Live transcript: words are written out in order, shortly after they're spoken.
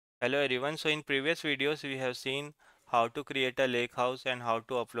Hello everyone. So in previous videos we have seen how to create a lake house and how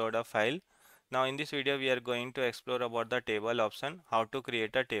to upload a file. Now in this video we are going to explore about the table option, how to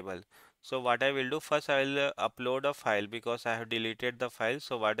create a table. So what I will do first, I will upload a file because I have deleted the file.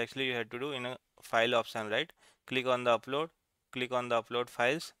 So what actually you have to do in a file option, right? Click on the upload, click on the upload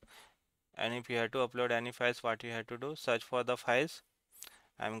files, and if you have to upload any files, what you have to do, search for the files.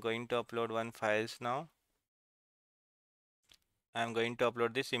 I'm going to upload one files now. I'm going to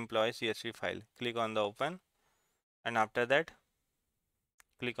upload this employee CSV file. Click on the open, and after that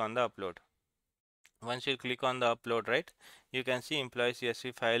click on the upload. Once you click on the upload, right, you can see employee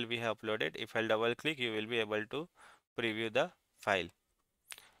CSV file we have uploaded. If I double click, you will be able to preview the file.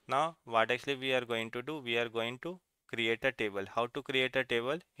 Now what actually we are going to do, we are going to create a table. How to create a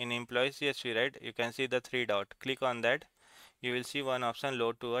table in employee CSV, right? You can see the three dot. Click on that. You will see one option,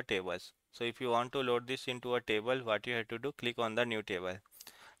 load to a tables. So if you want to load this into a table, what you have to do, click on the new table.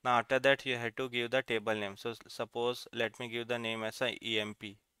 Now after that you have to give the table name. So suppose let me give the name as a EMP,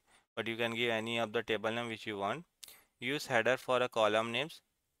 but you can give any of the table name which you want. Use header for a column names,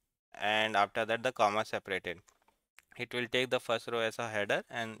 and after that the comma separated. It will take the first row as a header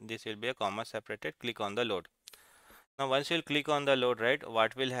and this will be a comma separated. Click on the load. Now once you click on the load, right,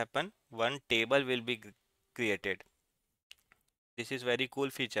 what will happen? One table will be created. This is very cool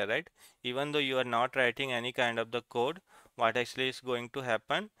feature, right? Even though you are not writing any kind of the code, what actually is going to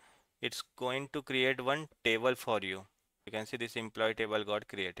happen? It's going to create one table for you. You can see this employee table got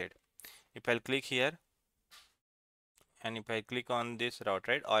created. If I'll click here, and if I click on this route,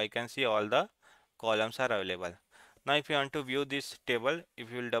 right, I can see all the columns are available. Now if you want to view this table,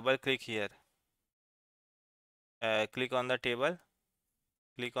 if you will double click here, click on the table,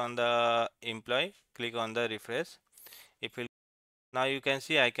 click on the employee, click on the refresh. If you Now you can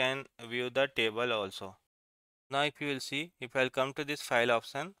see I can view the table also. Now if you will see, if I'll come to this file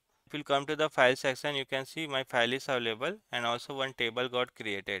option, if you come to the file section, you can see my file is available and also one table got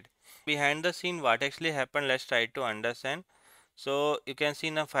created. Behind the scene, what actually happened, let's try to understand. So you can see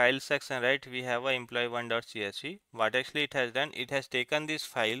in the file section, right, we have a employee1.csv. What actually it has done, it has taken this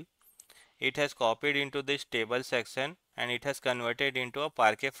file, it has copied into this table section and it has converted into a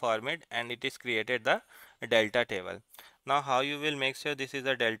Parquet format and it is created the delta table. Now how you will make sure this is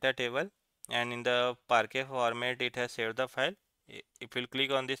a delta table, and in the Parquet format it has saved the file. If you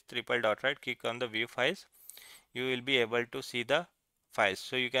click on this triple dot, right, click on the view files, you will be able to see the files.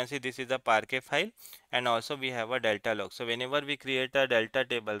 So you can see this is a Parquet file and also we have a delta log. So whenever we create a delta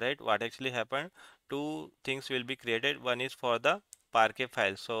table, right, what actually happened, two things will be created. One is for the Parquet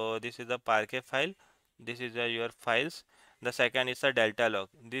file. So this is the Parquet file, this is your files. The second is a delta log.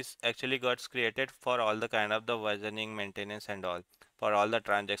 This actually got created for all the kind of the versioning, maintenance and all, for all the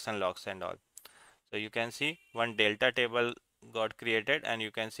transaction logs and all. So you can see one delta table got created and you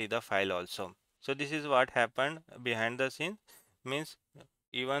can see the file also. So this is what happened behind the scenes, means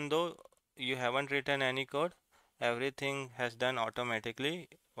even though you haven't written any code, everything has done automatically.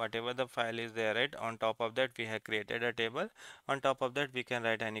 Whatever the file is there, right, on top of that we have created a table. On top of that we can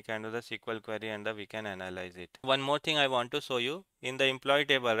write any kind of the SQL query and we can analyze it. One more thing I want to show you in the employee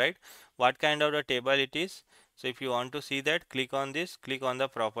table, right, what kind of a table it is. So if you want to see that, click on this, click on the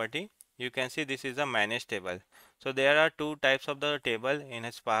property. You can see this is a managed table. So there are two types of the table in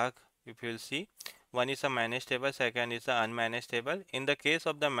a Spark. If you will see, one is a managed table, second is a unmanaged table. In the case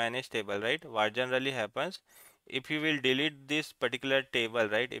of the managed table, right, what generally happens, if you will delete this particular table,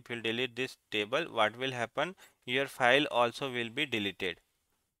 right, if you will delete this table, what will happen, your file also will be deleted.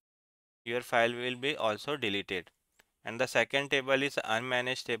 Your file will be also deleted. And the second table is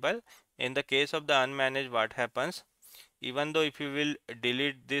unmanaged table. In the case of the unmanaged, what happens, even though if you will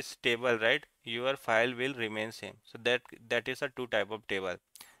delete this table, right, your file will remain same. So that is a two type of table.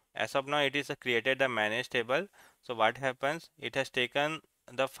 As of now it is created a managed table. So what happens, it has taken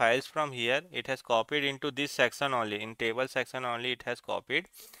the files from here, it has copied into this section only, in table section only it has copied,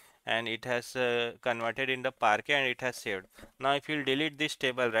 and it has converted in the Parquet and it has saved. Now if you delete this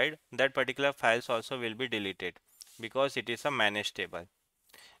table, right, that particular files also will be deleted because it is a managed table.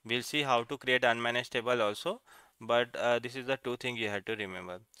 We'll see how to create unmanaged table also, but this is the two things you have to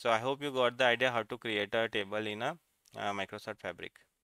remember. So I hope you got the idea how to create a table in a Microsoft Fabric.